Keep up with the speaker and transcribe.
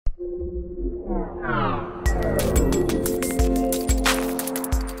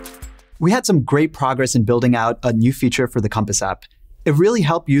We had some great progress in building out a new feature for the Compass app. It really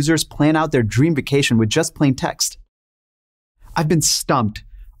helped users plan out their dream vacation with just plain text. I've been stumped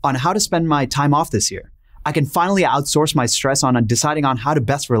on how to spend my time off this year. I can finally outsource my stress on deciding on how to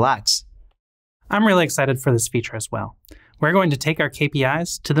best relax. I'm really excited for this feature as well. We're going to take our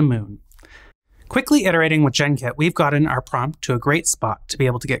KPIs to the moon. Quickly iterating with Genkit, we've gotten our prompt to a great spot to be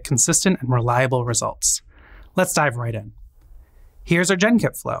able to get consistent and reliable results. Let's dive right in. Here's our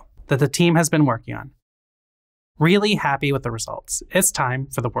Genkit flow that the team has been working on. Really happy with the results. It's time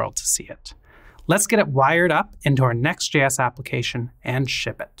for the world to see it. Let's get it wired up into our Next.js application and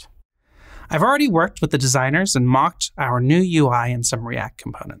ship it. I've already worked with the designers and mocked our new UI and some React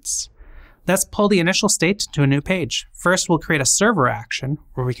components. Let's pull the initial state to a new page. First, we'll create a server action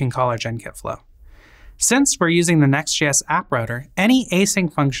where we can call our Genkit flow. Since we're using the Next.js app router, any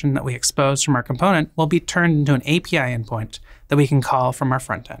async function that we expose from our component will be turned into an API endpoint that we can call from our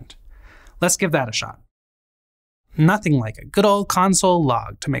front end. Let's give that a shot. Nothing like a good old console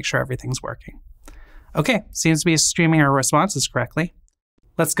log to make sure everything's working. Okay, seems to be streaming our responses correctly.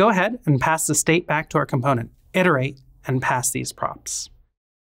 Let's go ahead and pass the state back to our component, iterate, and pass these prompts.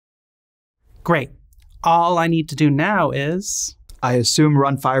 Great. All I need to do now is... I assume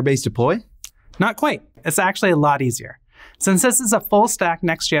run Firebase deploy? Not quite. It's actually a lot easier. Since this is a full-stack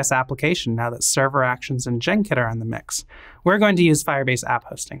Next.js application now that server actions and Genkit are in the mix, we're going to use Firebase App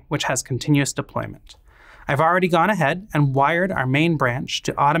Hosting, which has continuous deployment. I've already gone ahead and wired our main branch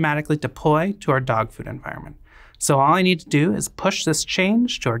to automatically deploy to our dog food environment. So all I need to do is push this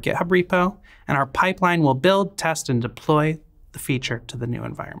change to our GitHub repo, and our pipeline will build, test, and deploy the feature to the new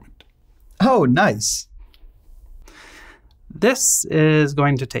environment. Oh, nice. This is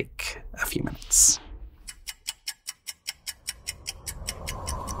going to take a few minutes.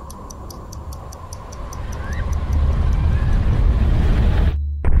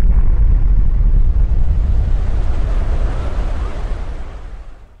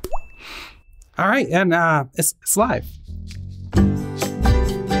 All right, and it's live.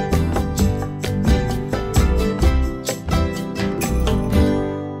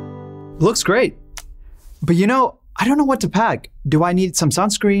 Looks great. But I don't know what to pack. Do I need some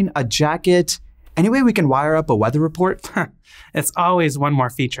sunscreen, a jacket? Any way we can wire up a weather report? It's always one more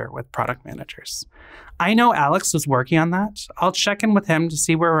feature with product managers. I know Alex was working on that. I'll check in with him to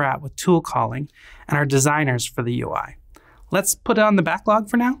see where we're at with tool calling and our designers for the UI. Let's put it on the backlog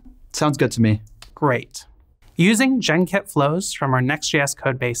for now. Sounds good to me. Great. Using Genkit flows from our Next.js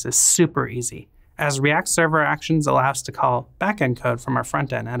codebase is super easy, as React Server Actions allow us to call backend code from our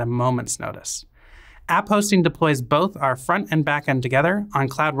front end at a moment's notice. App Hosting deploys both our front and back end together on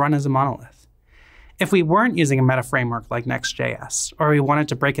Cloud Run as a monolith. If we weren't using a meta framework like Next.js, or we wanted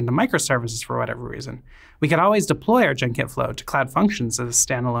to break into microservices for whatever reason, we could always deploy our Genkit flow to Cloud Functions as a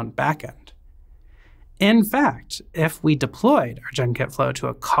standalone backend. In fact, if we deployed our Genkit flow to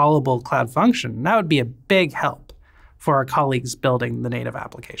a callable Cloud Function, that would be a big help for our colleagues building the native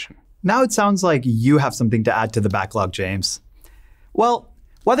application. Now it sounds like you have something to add to the backlog, James. Well,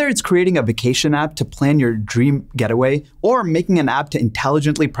 whether it's creating a vacation app to plan your dream getaway or making an app to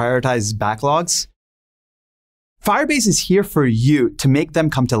intelligently prioritize backlogs, Firebase is here for you to make them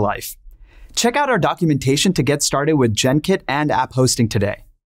come to life. Check out our documentation to get started with Genkit and App Hosting today.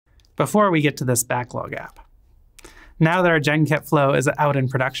 Before we get to this backlog app, now that our Genkit flow is out in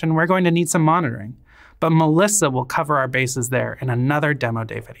production, we're going to need some monitoring, but Melissa will cover our bases there in another demo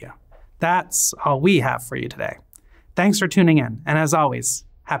day video. That's all we have for you today. Thanks for tuning in, and as always,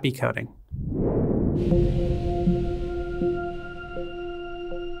 happy coding.